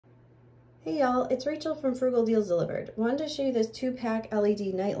Hey y'all, it's Rachel from Frugal Deals Delivered. Wanted to show you this 2-pack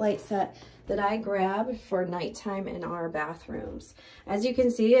LED nightlight set that I grabbed for nighttime in our bathrooms. As you can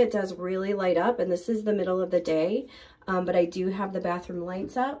see, it does really light up, and this is the middle of the day, but I do have the bathroom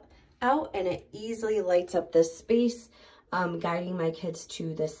lights out, and it easily lights up this space, guiding my kids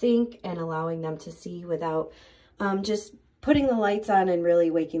to the sink and allowing them to see without just putting the lights on and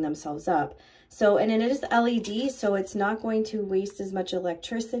really waking themselves up. So, and it is LED, so it's not going to waste as much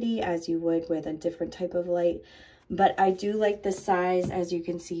electricity as you would with a different type of light. But I do like the size. As you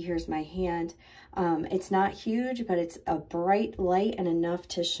can see, here's my hand. It's not huge, but it's a bright light and enough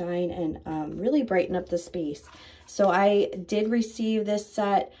to shine and really brighten up the space. So I did receive this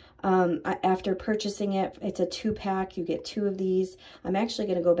set after purchasing it. It's a 2-pack. You get 2 of these. I'm actually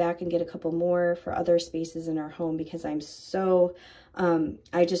going to go back and get a couple more for other spaces in our home because I'm so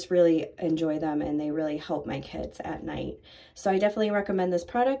I just really enjoy them, and they really help my kids at night. So I definitely recommend this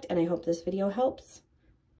product, and I hope this video helps.